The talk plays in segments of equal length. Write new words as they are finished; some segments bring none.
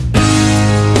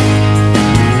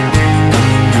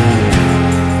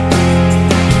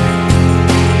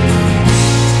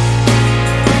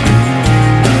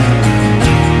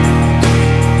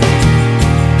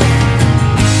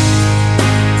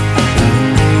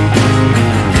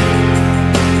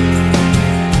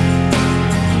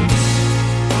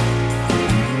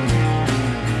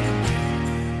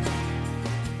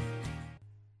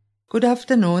Good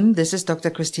afternoon. This is Dr.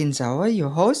 Christine Sauer, your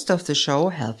host of the show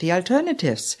Healthy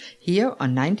Alternatives, here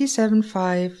on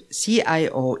 97.5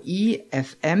 CIOE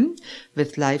FM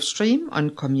with live stream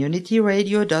on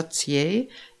communityradio.ca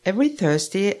every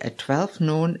Thursday at 12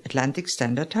 noon Atlantic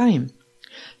Standard Time.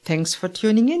 Thanks for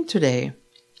tuning in today.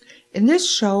 In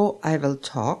this show, I will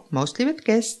talk mostly with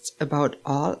guests about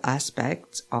all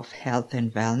aspects of health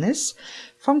and wellness,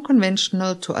 from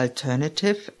conventional to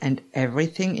alternative and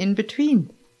everything in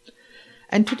between.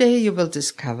 And today you will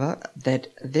discover that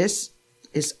this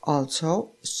is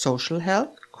also social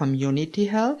health, community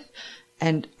health,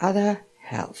 and other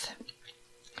health.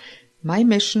 My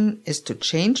mission is to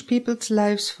change people's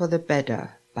lives for the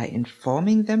better by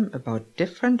informing them about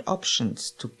different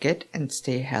options to get and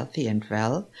stay healthy and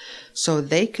well, so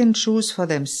they can choose for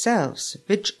themselves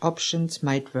which options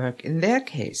might work in their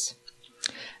case.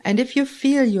 And if you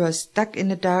feel you are stuck in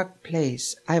a dark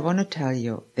place, I want to tell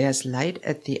you there's light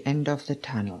at the end of the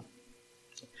tunnel.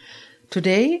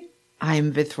 Today,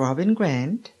 I'm with Robin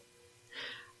Grant,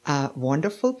 a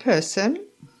wonderful person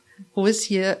who is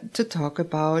here to talk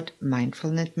about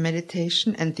mindfulness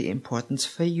meditation and the importance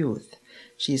for youth.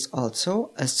 She is also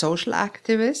a social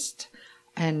activist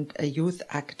and a youth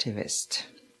activist.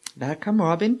 Welcome,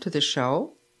 Robin, to the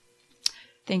show.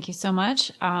 Thank you so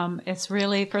much. It's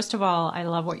really, first of all, I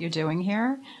love what you're doing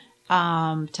here.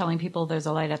 Telling people there's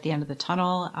a light at the end of the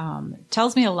tunnel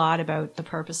tells me a lot about the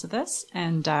purpose of this.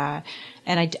 And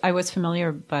I was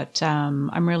familiar, but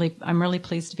I'm really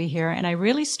pleased to be here. And I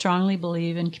really strongly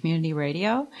believe in community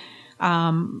radio,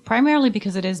 primarily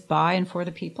because it is by and for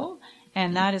the people.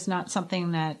 And that is not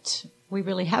something that we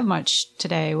really have much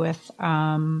today with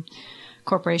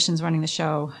corporations running the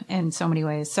show in so many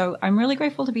ways. So I'm really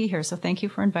grateful to be here. So thank you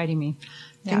for inviting me.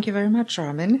 Thank you very much,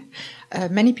 Robin.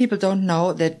 Many people don't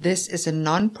know that this is a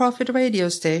non-profit radio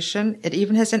station. It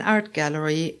even has an art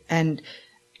gallery, and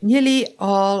nearly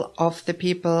all of the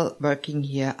people working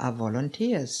here are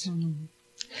volunteers. Mm-hmm.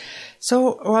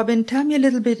 So, Robin, tell me a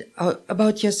little bit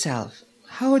about yourself.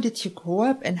 How did you grow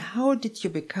up, and how did you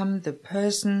become the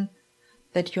person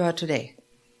that you are today?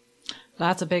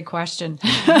 That's a big question.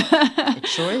 It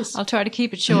sure is. I'll try to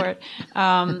keep it short,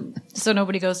 so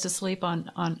nobody goes to sleep on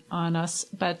us.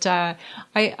 But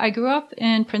I grew up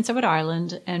in Prince Edward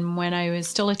Island, and when I was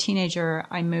still a teenager,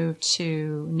 I moved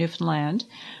to Newfoundland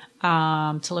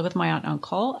to live with my aunt and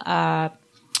uncle. I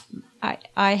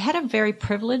had a very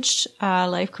privileged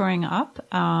life growing up.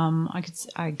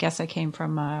 I guess I came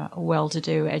from a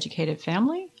well-to-do, educated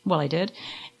family. Well, I did,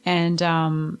 and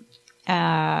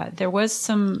there was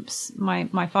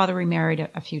my father remarried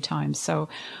a few times. So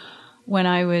when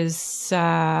I was,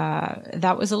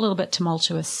 that was a little bit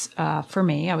tumultuous, for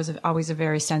me. I was always a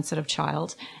very sensitive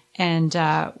child. And,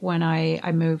 when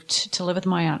I moved to live with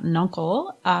my aunt and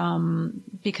uncle,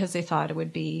 because they thought it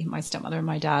would be, my stepmother and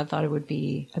my dad thought it would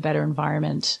be a better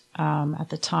environment, at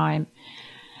the time.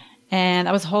 And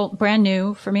that was brand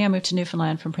new for me. I moved to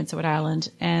Newfoundland from Prince Edward Island,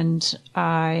 and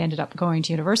I ended up going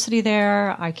to university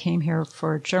there. I came here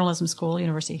for journalism school,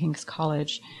 University of King's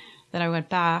College. Then I went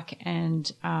back and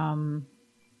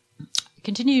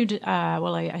continued.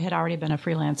 I had already been a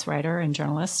freelance writer and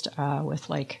journalist with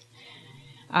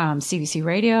CBC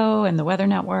Radio and the Weather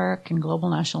Network and Global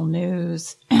National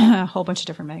News, a whole bunch of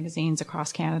different magazines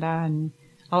across Canada and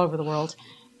all over the world,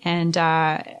 and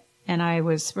I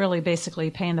was really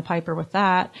basically paying the piper with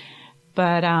that.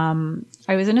 But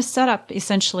I was in a setup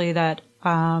essentially that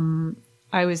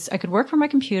I could work from my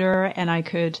computer and I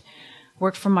could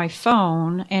work from my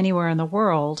phone anywhere in the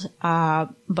world.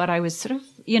 But I was sort of,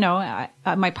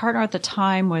 my partner at the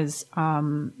time was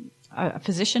a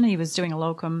physician. He was doing a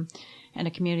locum in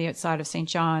a community outside of St.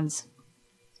 John's.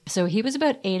 So he was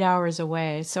about 8 hours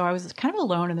away. So I was kind of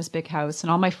alone in this big house,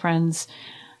 and all my friends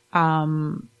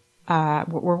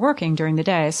were working during the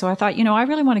day. So I thought, I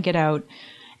really want to get out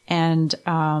and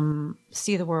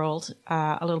see the world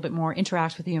a little bit more,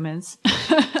 interact with humans.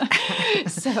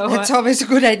 So that's always a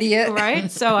good idea, right?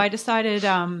 So I decided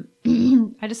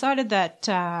that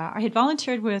I had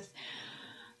volunteered with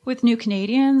New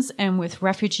Canadians and with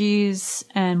refugees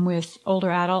and with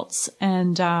older adults.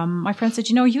 And my friend said,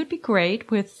 you'd be great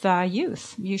with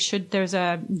youth. There's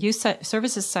a youth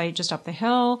services site just up the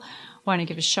hill. Why don't you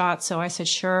give it a shot? So I said,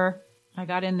 sure. I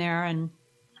got in there, and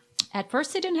at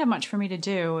first they didn't have much for me to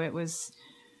do. It was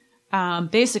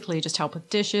basically just help with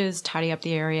dishes, tidy up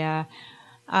the area.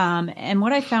 And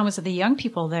what I found was that the young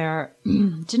people there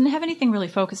didn't have anything really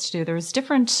focused to do. There was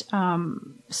different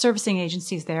servicing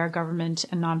agencies there, government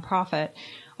and nonprofit,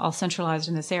 all centralized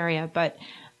in this area. But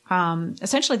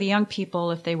essentially the young people,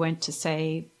 if they went to,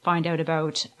 say, find out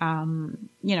about,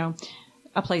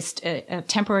 a place, a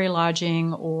temporary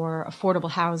lodging or affordable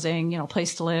housing, a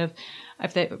place to live.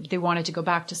 If they wanted to go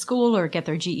back to school or get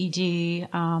their GED,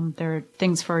 there are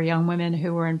things for young women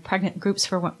who were in pregnant groups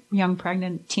for young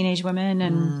pregnant teenage women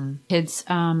and kids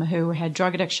who had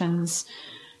drug addictions.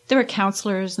 There were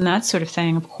counselors and that sort of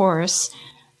thing, of course.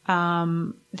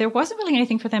 There wasn't really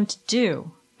anything for them to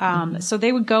do. So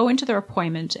they would go into their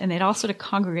appointment and they'd all sort of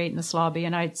congregate in this lobby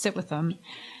and I'd sit with them.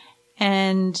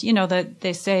 And, that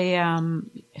they say,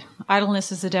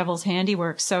 idleness is the devil's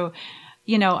handiwork. So,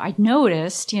 I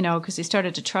noticed, because they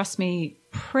started to trust me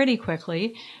pretty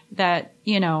quickly that,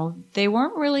 they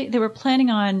were planning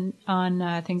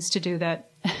on things to do that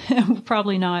were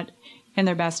probably not in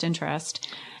their best interest.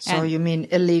 So you mean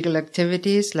illegal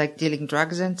activities like dealing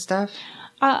drugs and stuff?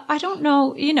 I don't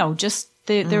know, just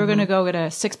they were going to go get a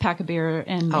 6-pack of beer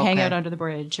and hang out under the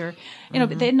bridge or,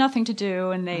 but they had nothing to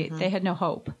do and they had no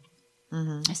hope.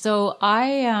 So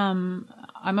I'm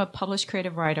a published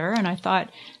creative writer and I thought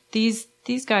these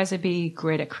guys would be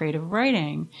great at creative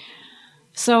writing.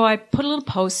 So I put a little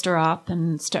poster up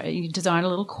and designed a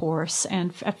little course.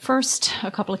 And at first,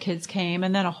 a couple of kids came,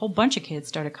 and then a whole bunch of kids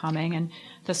started coming. And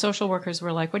the social workers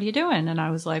were like, "What are you doing?" And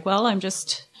I was like, "Well, I'm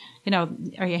just,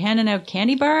 are you handing out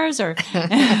candy bars?" Or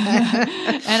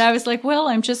and I was like, "Well,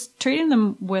 I'm just treating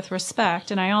them with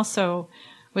respect." And I also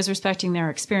was respecting their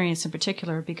experience in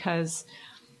particular because,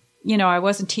 I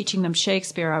wasn't teaching them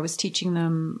Shakespeare. I was teaching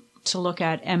them to look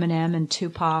at Eminem and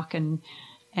Tupac and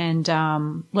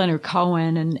Leonard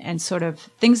Cohen and sort of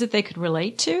things that they could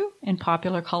relate to in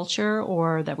popular culture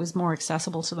or that was more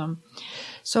accessible to them.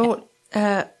 So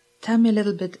tell me a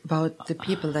little bit about the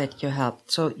people that you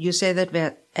helped. So you say that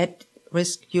were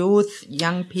at-risk youth,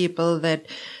 young people that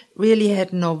really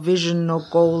had no vision, no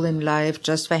goal in life,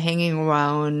 just were hanging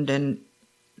around and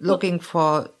looking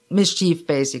for mischief,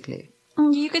 basically.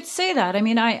 You could say that. I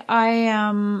mean,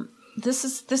 this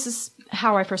is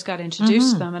how I first got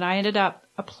introduced to them, and I ended up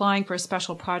applying for a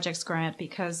special projects grant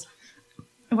because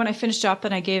when I finished up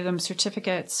and I gave them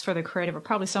certificates for the creative, or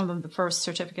probably some of them the first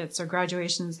certificates or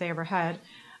graduations they ever had,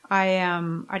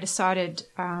 I decided,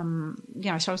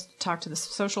 I started to talk to the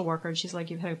social worker, and she's like,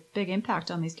 "You've had a big impact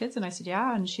on these kids," and I said,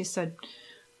 "Yeah," and she said,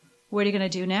 "What are you going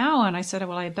to do now?" And I said,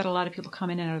 "Well, I bet a lot of people come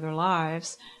in and out of their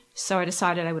lives." So I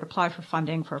decided I would apply for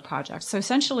funding for a project. So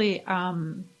essentially,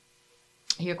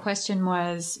 your question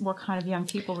was, what kind of young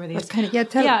people were these?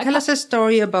 Tell us a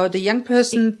story about a young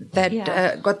person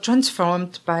that got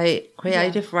transformed by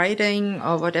creative writing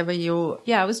or whatever you...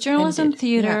 Yeah, it was journalism,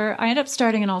 theater. I ended up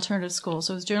starting an alternative school.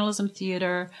 So it was journalism,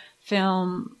 theater,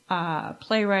 film,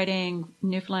 playwriting,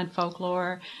 Newfoundland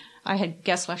folklore. I had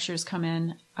guest lecturers come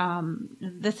in.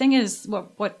 The thing is,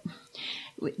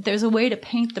 there's a way to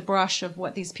paint the brush of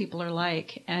what these people are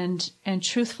like. And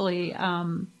truthfully,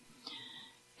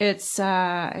 it's,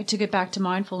 to get back to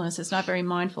mindfulness, it's not very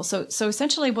mindful. So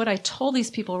essentially what I told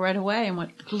these people right away and what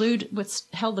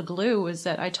held the glue was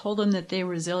that I told them that they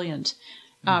were resilient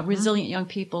young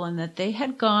people and that they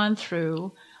had gone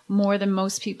through more than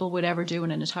most people would ever do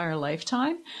in an entire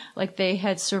lifetime. Like they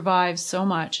had survived so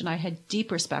much and I had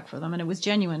deep respect for them and it was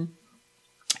genuine.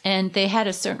 And they had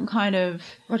a certain kind of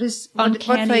what,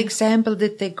 for example,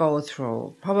 did they go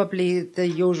through? Probably the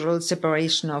usual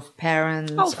separation of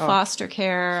parents. Oh, foster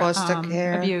care,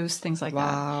 abuse, things like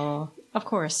that. Of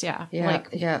course, yeah.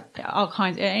 All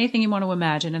kinds, anything you want to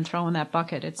imagine and throw in that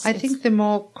bucket. I think the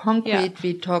more concrete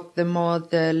we talk, the more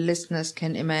the listeners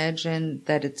can imagine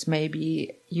that it's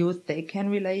maybe youth they can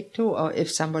relate to, or if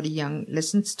somebody young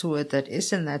listens to it that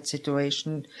is in that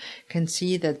situation, can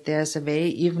see that there's a way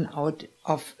even out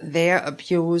of their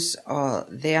abuse or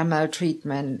their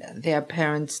maltreatment, their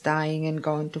parents dying and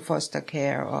going to foster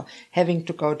care or having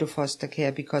to go to foster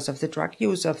care because of the drug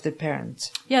use of the parents.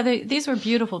 Yeah, these were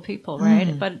beautiful people,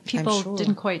 right? But people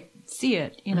didn't quite see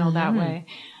it, that way.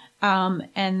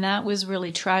 And that was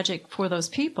really tragic for those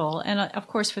people. And of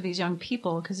course for these young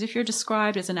people, because if you're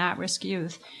described as an at-risk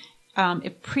youth,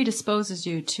 it predisposes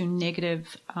you to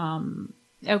negative,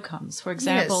 outcomes. For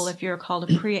example, if you're called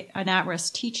an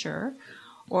at-risk teacher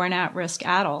or an at-risk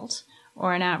adult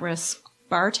or an at-risk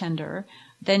bartender,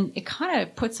 then it kind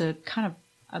of puts a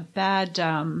bad,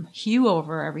 hue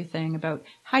over everything about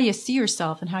how you see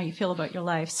yourself and how you feel about your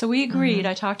life. So we agreed,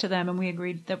 I talked to them and we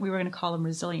agreed that we were going to call them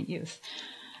resilient youth.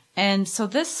 And so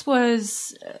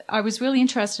I was really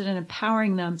interested in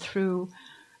empowering them through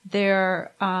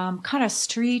their kind of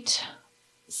street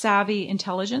savvy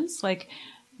intelligence. Like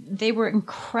they were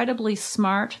incredibly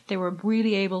smart. They were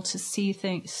really able to see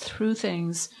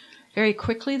things very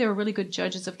quickly. They were really good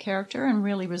judges of character and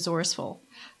really resourceful.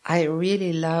 I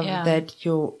really love that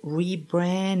you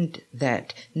rebrand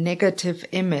that negative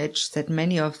image that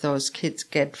many of those kids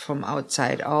get from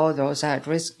outside. Oh, those are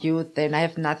at-risk youth. They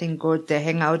have nothing good. They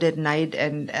hang out at night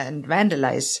and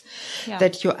vandalize. Yeah.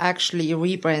 That you actually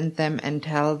rebrand them and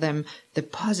tell them the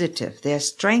positive, their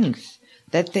strength,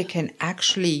 that they can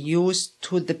actually use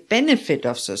to the benefit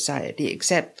of society,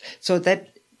 so that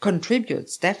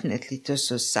contributes definitely to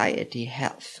society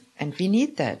health. And we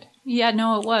need that. Yeah,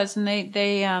 no, it was. And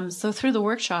they so through the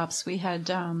workshops, we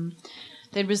had,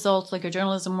 they'd result like a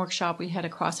journalism workshop. We had a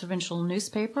cross-provincial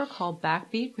newspaper called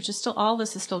Backbeat, which is still, all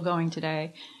this is still going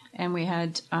today. And we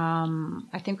had,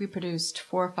 I think we produced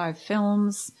 4 or 5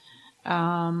 films.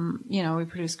 We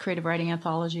produced creative writing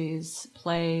anthologies,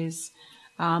 plays.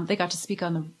 They got to speak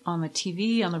on the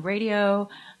TV, on the radio,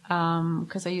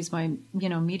 because I use my,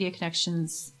 media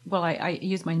connections. Well, I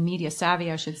use my media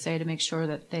savvy, I should say, to make sure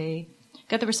that they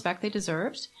got the respect they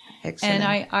deserved. Excellent.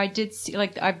 And I did see,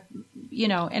 to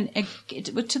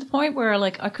the point where,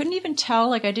 I couldn't even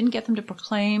tell, I didn't get them to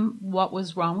proclaim what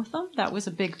was wrong with them. That was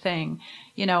a big thing.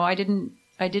 I didn't,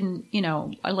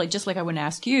 just like I wouldn't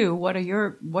ask you, what are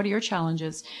your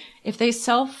challenges? If they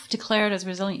self-declared as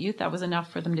resilient youth, that was enough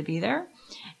for them to be there.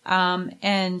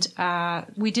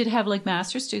 We did have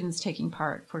master's students taking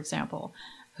part, for example,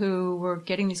 who were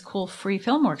getting these cool free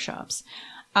film workshops.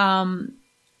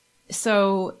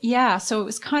 So it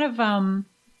was kind of,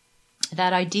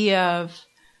 that idea of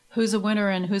who's a winner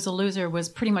and who's a loser was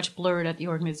pretty much blurred at the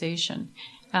organization.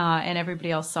 And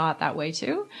everybody else saw it that way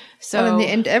too. So in the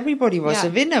end, everybody was a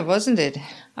winner, wasn't it?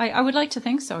 I would like to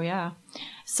think so. Yeah.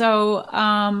 So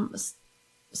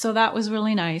that was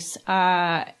really nice.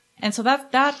 And so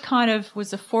that kind of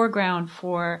was the foreground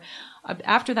for,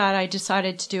 after that, I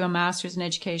decided to do a master's in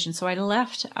education. So I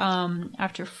left,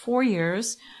 after 4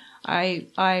 years. I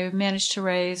managed to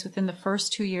raise within the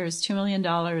first 2 years, $2 million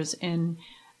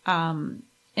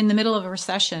in the middle of a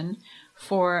recession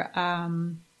for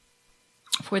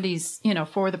these,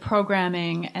 for the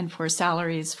programming and for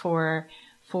salaries for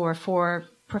 4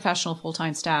 professional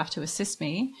full-time staff to assist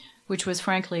me, which was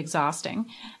frankly exhausting.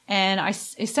 And I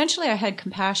had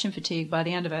compassion fatigue by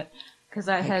the end of it. Because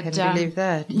I can believe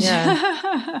that.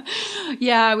 Yeah.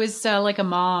 Yeah, I was like a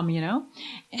mom,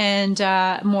 and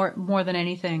more than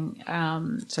anything.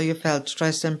 So you felt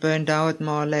stressed and burned out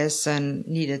more or less and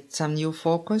needed some new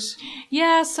focus?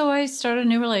 Yeah, so I started a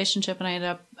new relationship and I ended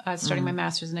up starting my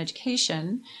master's in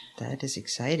education. That is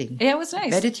exciting. Yeah, it was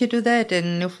nice. Where did you do that?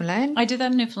 In Newfoundland? I did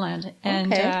that in Newfoundland.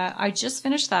 And I just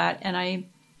finished that, and I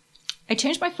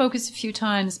changed my focus a few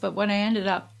times, but what I ended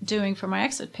up doing for my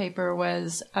exit paper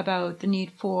was about the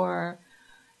need for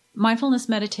mindfulness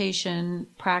meditation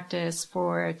practice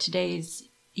for today's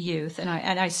youth, and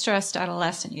I stressed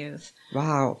adolescent youth.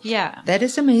 Wow. Yeah. That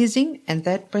is amazing, and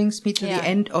that brings me to the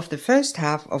end of the first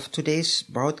half of today's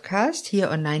broadcast here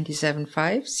on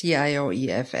 97.5 CIOE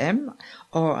FM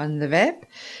or on the web.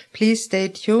 Please stay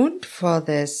tuned for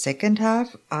the second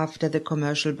half after the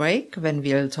commercial break, when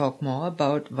we'll talk more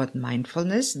about what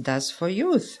mindfulness does for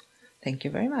youth. Thank you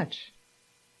very much.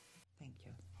 Thank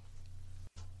you.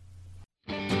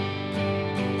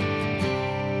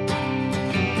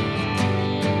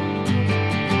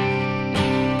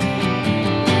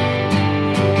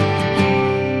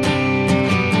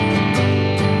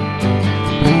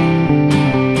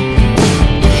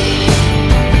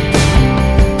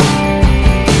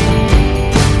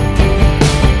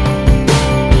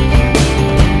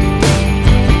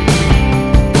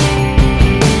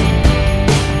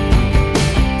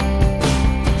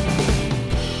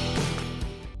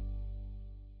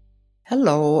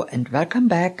 Hello and welcome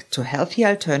back to Healthy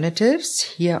Alternatives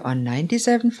here on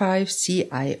 97.5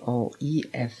 CIOE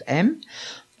FM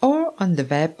or on the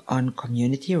web on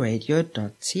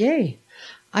communityradio.ca.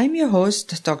 I'm your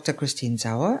host, Dr. Christine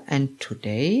Sauer, and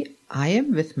today I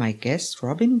am with my guest,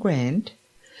 Robin Grant.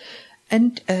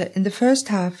 And in the first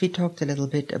half, we talked a little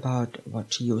bit about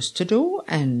what she used to do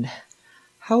and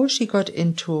how she got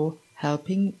into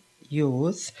helping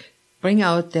youth bring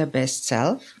out their best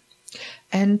self.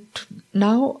 And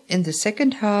now, in the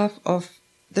second half of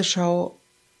the show,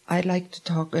 I'd like to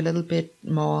talk a little bit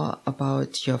more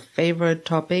about your favorite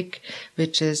topic,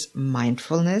 which is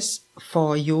mindfulness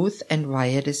for youth and why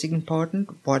it is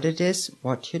important, what it is,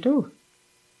 what you do.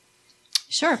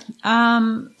 Sure.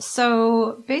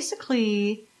 So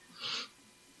basically,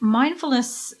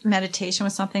 mindfulness meditation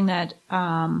was something that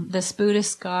this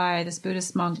Buddhist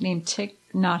monk named Thich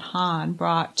Nhat Hanh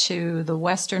brought to the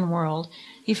Western world.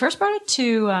 He first brought it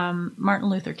to Martin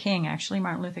Luther King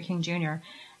Jr.,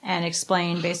 and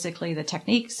explained basically the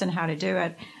techniques and how to do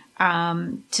it.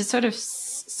 to sort of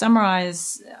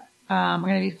summarize, we're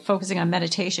going to be focusing on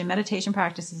meditation. Meditation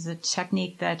practice is a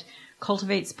technique that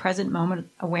cultivates present moment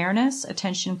awareness,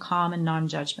 attention, calm, and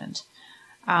non-judgment.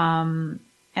 And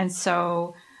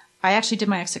so I actually did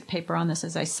my exit paper on this,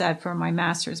 as I said, for my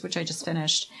master's, which I just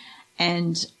finished.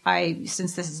 And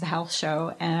since this is the health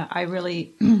show, I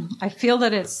really, I feel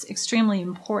that it's extremely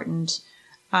important,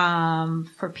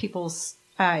 for people's,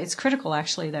 it's critical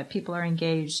actually that people are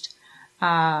engaged,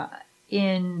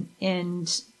 in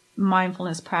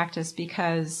mindfulness practice,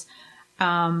 because,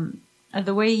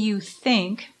 the way you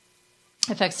think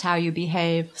affects how you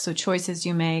behave. So choices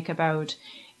you make about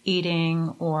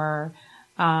eating or,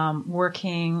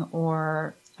 working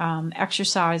or,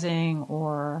 exercising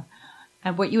or,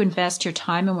 and what you invest your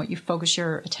time and what you focus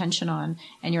your attention on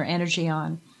and your energy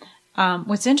on.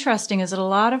 What's interesting is that a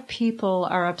lot of people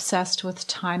are obsessed with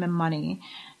time and money.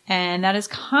 And that is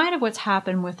kind of what's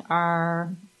happened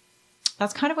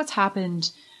that's kind of what's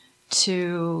happened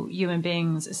to human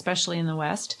beings, especially in the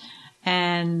West.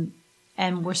 And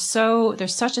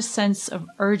there's such a sense of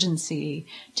urgency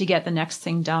to get the next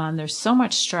thing done. There's so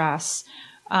much stress,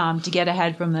 to get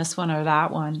ahead from this one or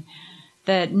that one,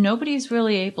 that nobody's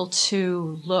really able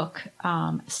to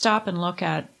stop and look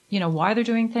at, why they're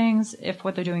doing things, if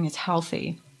what they're doing is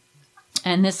healthy.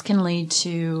 And this can lead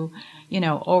to,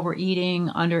 overeating,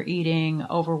 undereating,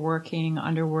 overworking,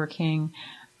 underworking,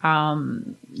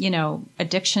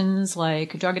 addictions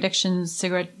like drug addictions,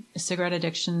 cigarette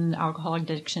addiction, alcohol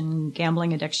addiction,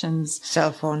 gambling addictions.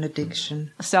 Cell phone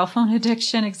addiction,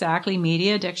 exactly.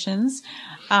 Media addictions.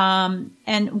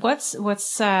 And what's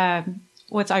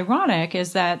ironic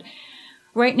is that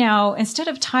right now, instead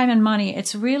of time and money,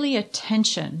 it's really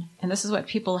attention. And this is what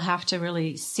people have to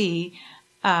really see,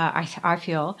 I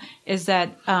feel, is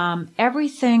that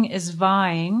everything is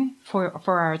vying for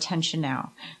our attention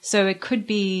now. So it could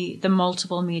be the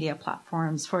multiple media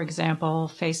platforms, for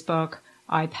example, Facebook,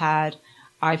 iPad,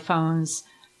 iPhones,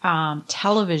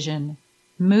 television,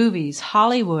 movies,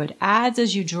 Hollywood, ads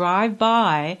as you drive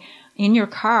by in your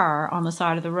car on the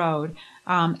side of the road,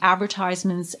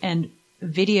 advertisements and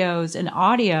videos and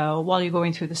audio while you're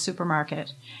going through the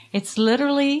supermarket. It's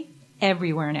literally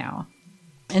everywhere now.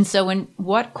 And so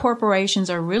what corporations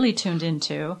are really tuned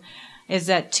into is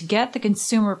that to get the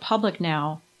consumer public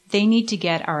now, they need to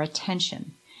get our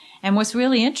attention. And what's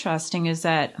really interesting is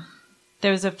that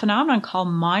there's a phenomenon called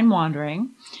mind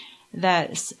wandering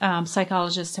that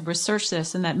psychologists have researched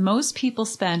this, and that most people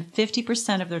spend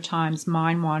 50% of their times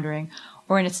mind wandering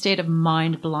or in a state of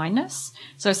mind blindness.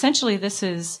 So essentially this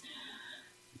is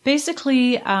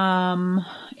basically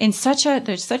there's such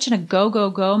an a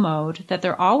go mode that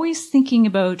they're always thinking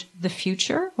about the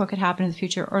future, what could happen in the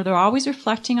future, or they're always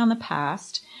reflecting on the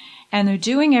past, and they're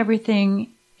doing everything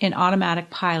in automatic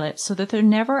pilot so that they're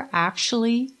never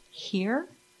actually here,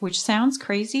 which sounds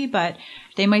crazy, but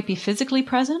they might be physically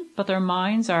present, but their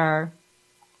minds are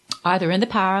either in the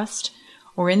past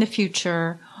or in the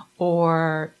future,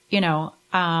 or,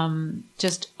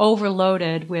 just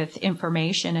overloaded with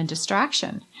information and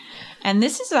distraction. And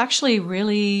this is actually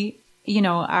really,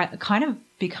 kind of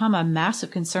become a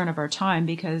massive concern of our time,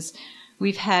 because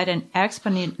we've had an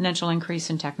exponential increase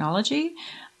in technology.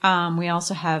 We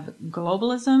also have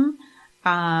globalism,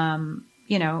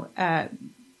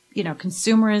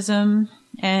 consumerism,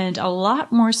 and a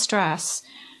lot more stress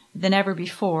than ever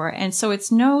before. And so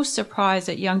it's no surprise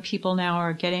that young people now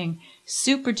are getting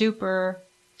super duper,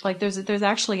 like there's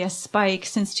actually a spike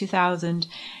since 2000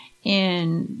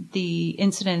 in the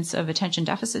incidence of attention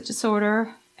deficit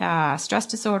disorder, stress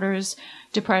disorders,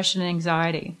 depression, and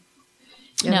anxiety.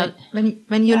 Yeah, now,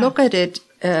 when you look at it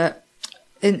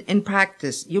in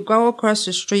practice, you go across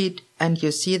the street and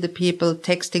you see the people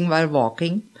texting while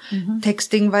walking,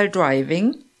 texting while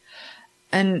driving,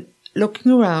 and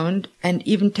looking around, and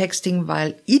even texting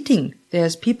while eating.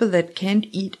 There's people that can't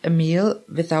eat a meal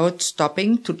without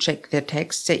stopping to check their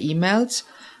texts, their emails.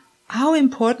 How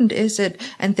important is it?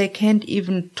 And they can't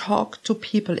even talk to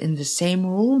people in the same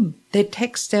room. They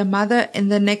text their mother in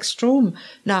the next room.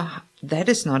 Now, that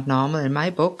is not normal in my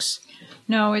books.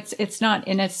 No, it's not,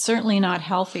 and it's certainly not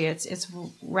healthy. It's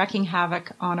wreaking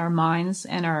havoc on our minds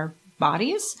and our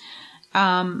bodies.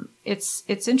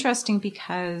 It's interesting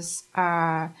because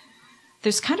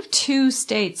there's kind of two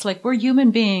states. Like, we're human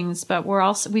beings, but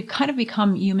we've kind of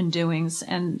become human doings.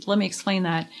 And let me explain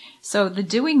that. So the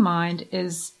doing mind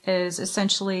is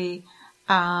essentially,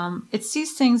 it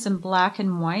sees things in black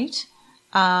and white,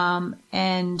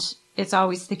 and it's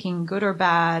always thinking good or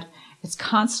bad. It's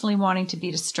constantly wanting to be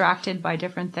distracted by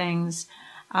different things,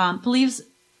 believes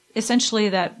essentially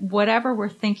that whatever we're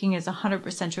thinking is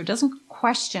 100% true. It doesn't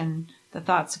question the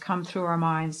thoughts that come through our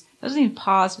minds. Doesn't even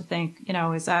pause to think,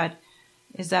 is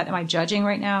that, am I judging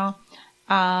right now?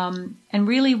 And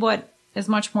really what is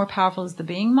much more powerful is the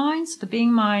being mind. So the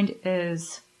being mind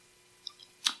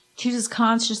chooses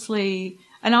consciously,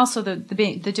 and also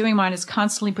the doing mind is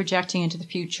constantly projecting into the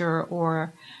future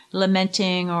or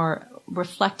lamenting or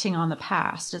reflecting on the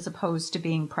past as opposed to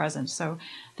being present. So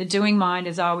the doing mind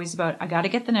is always about, I got to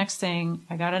get the next thing.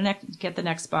 I got to get the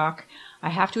next buck. I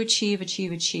have to achieve.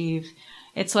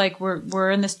 It's like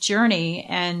we're in this journey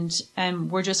and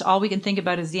we're just, all we can think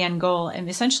about is the end goal. And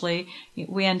essentially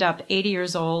we end up 80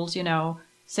 years old,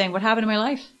 saying, what happened to my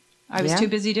life? I was too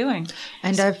busy doing.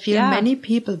 And I feel many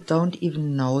people don't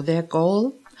even know their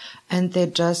goal. And they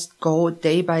just go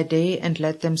day by day and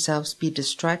let themselves be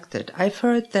distracted. I've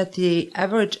heard that the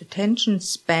average attention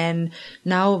span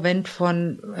now went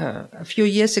from a few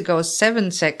years ago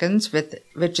 7 seconds,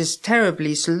 which is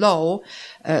terribly slow,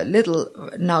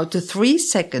 now to 3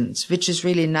 seconds, which is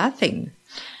really nothing.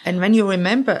 And when you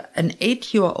remember an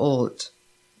 8-year-old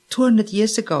 200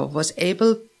 years ago was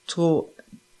able to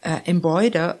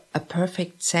embroider a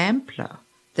perfect sampler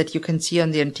that you can see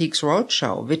on the Antiques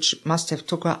Roadshow, which must have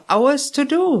took her hours to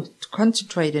do, to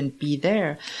concentrate and be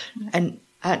there. And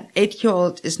an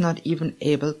 8-year-old is not even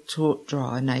able to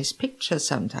draw a nice picture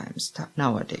sometimes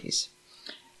nowadays.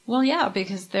 Well, yeah,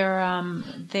 because a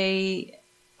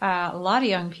lot of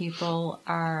young people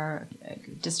are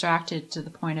distracted to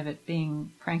the point of it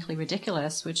being frankly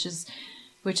ridiculous, which is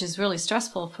really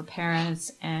stressful for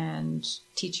parents and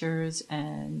teachers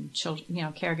and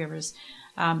children, caregivers.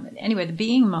 Anyway, the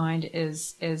being mind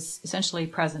is essentially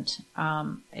present.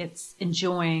 It's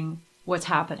enjoying what's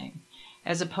happening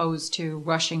as opposed to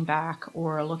rushing back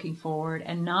or looking forward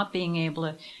and not being able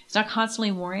to, it's not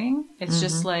constantly worrying. It's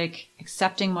just like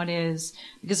accepting what is,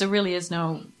 because there really is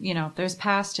no, there's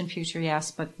past and future,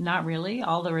 yes, but not really.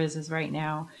 All there is right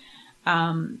now.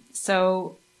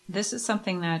 So this is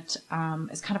something that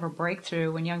is kind of a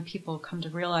breakthrough when young people come to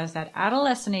realize that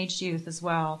adolescent aged youth as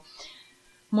well,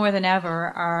 more than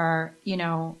ever, are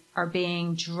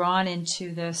being drawn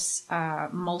into this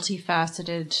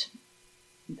multifaceted,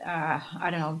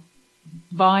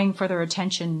 vying for their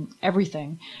attention,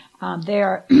 everything. They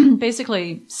are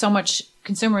basically, so much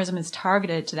consumerism is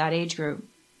targeted to that age group.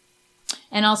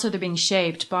 And also they're being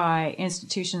shaped by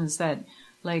institutions that,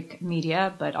 like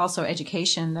media, but also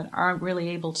education, that aren't really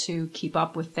able to keep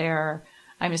up with their,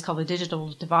 I just call the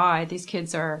digital divide. These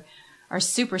kids are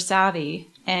super savvy,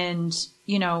 and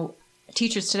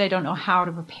teachers today don't know how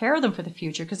to prepare them for the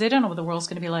future because they don't know what the world's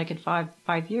going to be like in five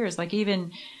years. Like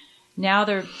even now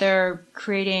they're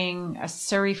creating a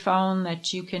Siri phone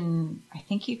that you can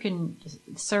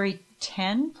Siri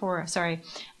 10 for, the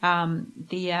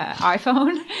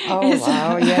iPhone. Oh,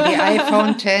 wow. Yeah, the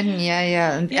iPhone 10.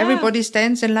 Yeah. And everybody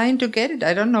stands in line to get it.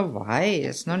 I don't know why.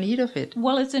 There's no need of it.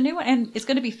 Well, it's a new one, and it's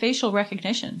going to be facial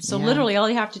recognition. So literally all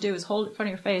you have to do is hold it in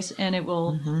front of your face and it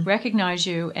will recognize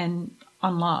you and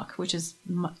unlock, which is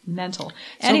mental. So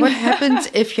anyway. What happens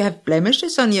if you have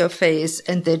blemishes on your face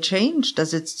and they change?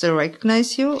 Does it still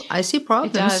recognize you? I see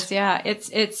problems. It does, yeah.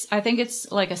 I think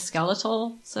it's like a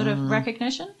skeletal sort of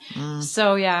recognition.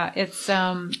 So yeah, it's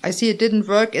I see it didn't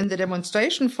work in the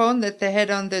demonstration phone that they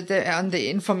had on the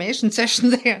information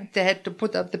session there. They had to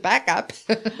put up the backup.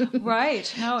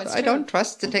 Right. No, it's so I don't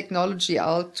trust the technology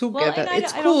altogether. Well,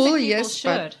 it's I cool, don't think yes,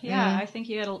 should. but I think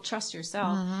you got to trust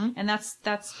yourself. And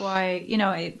that's why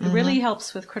it really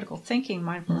helps with critical thinking.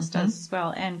 Mindfulness does as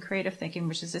well, and creative thinking,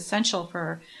 which is essential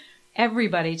for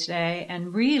everybody today,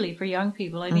 and really for young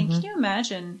people. I mean, can you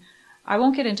imagine? I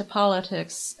won't get into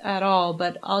politics at all,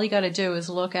 but all you got to do is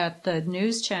look at the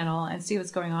news channel and see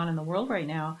what's going on in the world right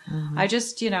now. I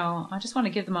just want to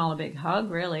give them all a big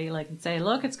hug, really, and say,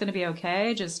 look, it's going to be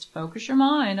okay. Just focus your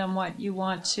mind on what you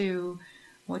want your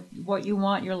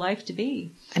life to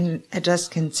be. And I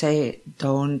just can say,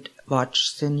 don't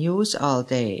watch the news all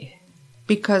day.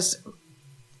 Because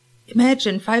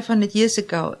imagine 500 years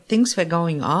ago, things were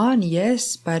going on,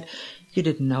 yes, but you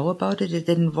didn't know about it. It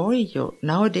didn't worry you.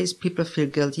 Nowadays, people feel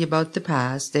guilty about the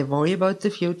past. They worry about the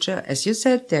future. As you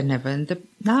said, they're never in the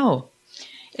now.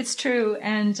 It's true.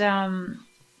 And,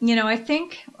 I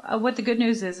think what the good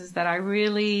news is that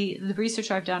the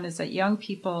research I've done is that young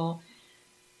people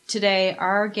today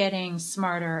are getting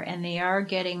smarter, and they are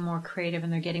getting more creative,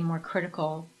 and they're getting more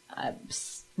critical,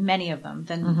 many of them,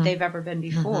 than they've ever been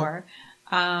before.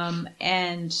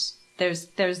 And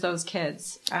there's those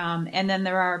kids. And then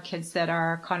there are kids that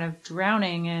are kind of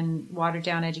drowning in watered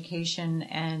down education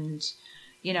and,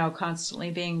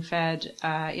 constantly being fed,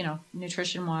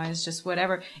 nutrition wise, just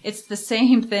whatever. It's the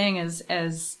same thing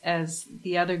as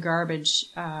the other garbage,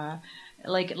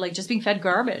 like just being fed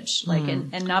garbage, like,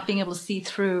 and not being able to see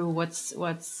through what's.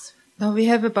 Now we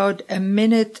have about a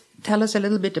minute. Tell us a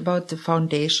little bit about the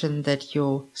foundation that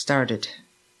you started.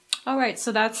 All right.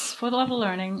 So that's For the Love of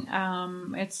Learning.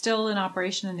 It's still in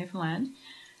operation in Newfoundland.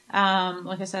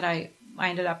 Like I said, I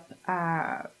ended up,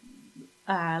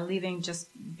 leaving just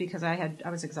because I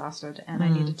was exhausted and I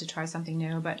needed to try something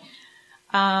new. But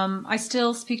I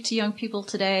still speak to young people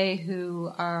today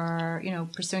who are,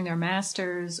 pursuing their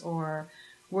masters or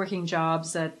working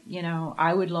jobs that,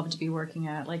 I would love to be working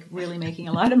at, like really making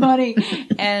a lot of money.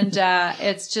 And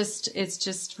it's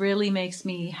just really makes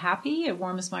me happy. It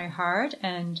warms my heart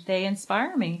and they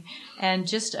inspire me. And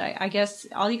just, I guess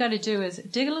all you got to do is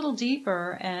dig a little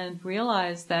deeper and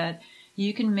realize that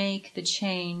you can make the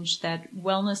change, that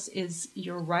wellness is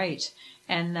your right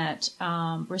and that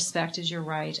respect is your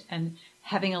right. And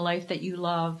having a life that you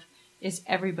love is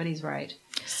everybody's right.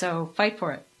 So fight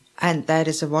for it. And that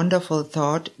is a wonderful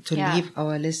thought to leave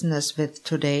our listeners with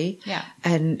today. Yeah.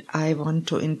 And I want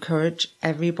to encourage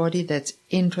everybody that's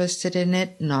interested in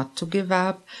it not to give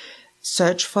up.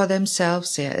 Search for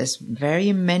themselves. There is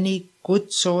very many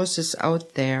good sources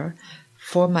out there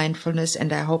for mindfulness.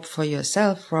 And I hope for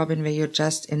yourself, Robin, where you're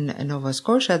just in Nova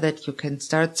Scotia, that you can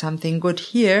start something good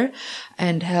here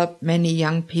and help many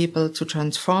young people to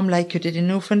transform like you did in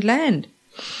Newfoundland.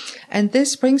 And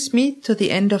this brings me to the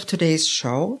end of today's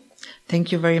show.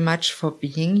 Thank you very much for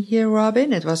being here,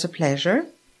 Robin. It was a pleasure.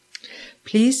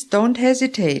 Please don't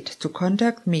hesitate to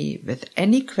contact me with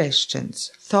any questions,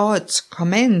 thoughts,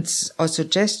 comments, or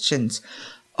suggestions.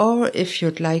 Or if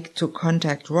you'd like to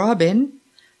contact Robin,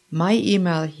 my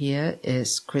email here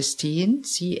is Christine,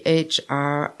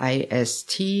 CHRISTINE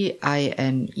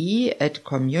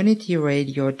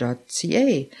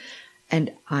 @communityradio.ca.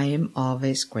 And I am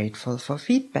always grateful for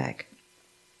feedback.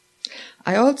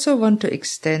 I also want to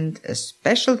extend a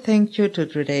special thank you to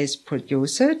today's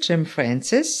producer, Jim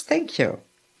Francis. Thank you.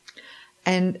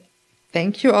 And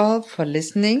thank you all for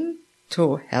listening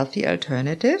to Healthy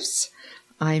Alternatives.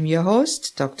 I'm your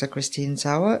host, Dr. Christine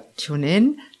Sauer. Tune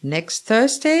in next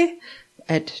Thursday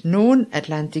at noon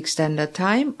Atlantic Standard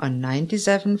Time on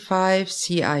 97.5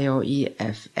 CIOE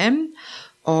FM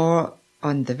or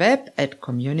on the web at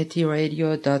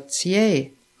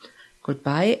communityradio.ca.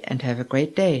 Goodbye and have a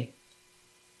great day.